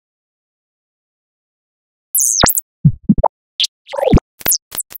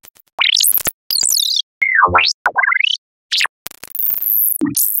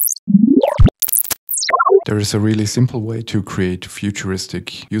There is a really simple way to create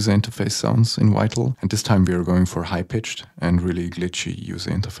futuristic user interface sounds in Vital, and this time we are going for high-pitched and really glitchy user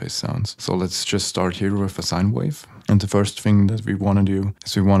interface sounds. So let's just start here with a sine wave. And the first thing that we want to do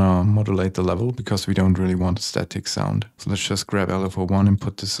is we want to modulate the level because we don't really want a static sound. So let's just grab LFO1 and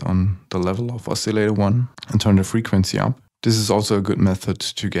put this on the level of oscillator 1 and turn the frequency up. This is also a good method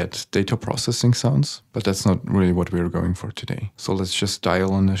to get data processing sounds, but that's not really what we're going for today. So let's just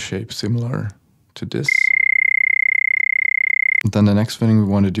dial on a shape similar to this. And then the next thing we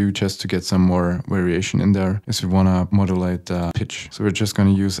want to do, just to get some more variation in there, is we want to modulate the pitch. So we're just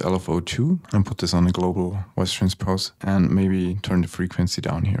going to use LFO2 and put this on a global voice transpose and maybe turn the frequency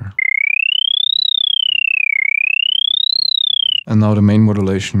down here. And now the main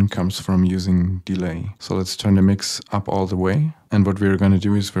modulation comes from using delay. So let's turn the mix up all the way. And what we're going to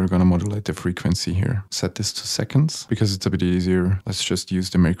do is we're going to modulate the frequency here. Set this to seconds because it's a bit easier. Let's just use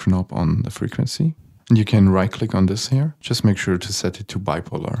the macro knob on the frequency. And you can right click on this here. Just make sure to set it to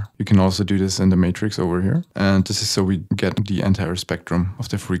bipolar. You can also do this in the matrix over here. And this is so we get the entire spectrum of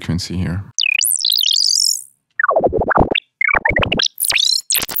the frequency here.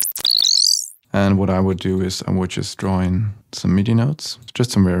 And what I would do is I would just draw in some MIDI notes,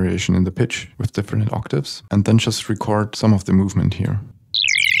 just some variation in the pitch with different octaves, and then just record some of the movement here.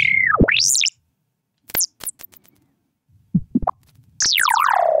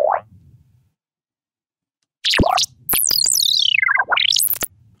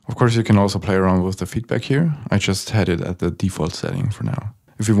 Of course, you can also play around with the feedback here. I just had it at the default setting for now.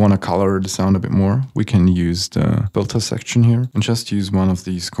 If we want to color the sound a bit more, we can use the filter section here and just use one of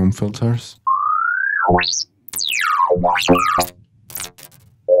these comb filters.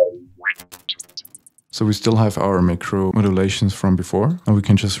 So we still have our macro modulations from before, and we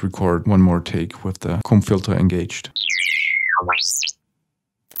can just record one more take with the comb filter engaged.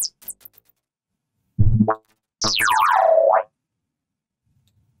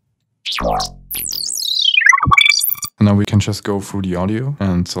 And now we can just go through the audio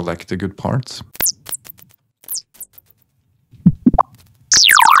and select the good parts.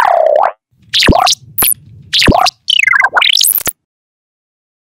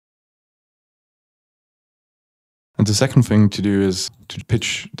 And the second thing to do is to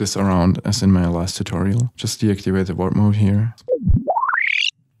pitch this around as in my last tutorial. Just deactivate the warp mode here.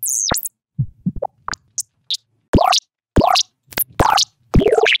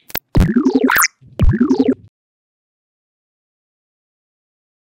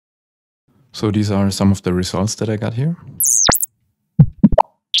 So these are some of the results that I got here.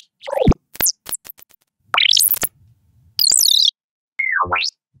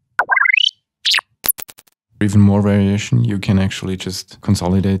 For even more variation, you can actually just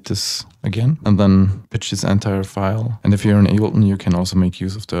consolidate this again and then pitch this entire file. And if you're in Ableton, you can also make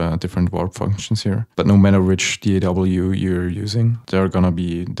use of the different warp functions here. But no matter which DAW you're using, there are gonna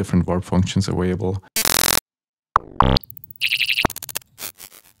be different warp functions available.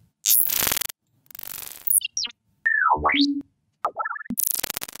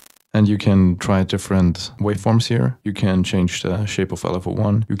 And you can try different waveforms here. You can change the shape of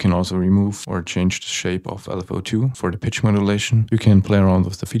LFO1. You can also remove or change the shape of LFO2 for the pitch modulation. You can play around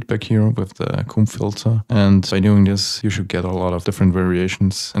with the feedback here with the comb filter. And by doing this, you should get a lot of different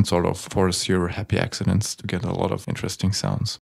variations and sort of force your happy accidents to get a lot of interesting sounds.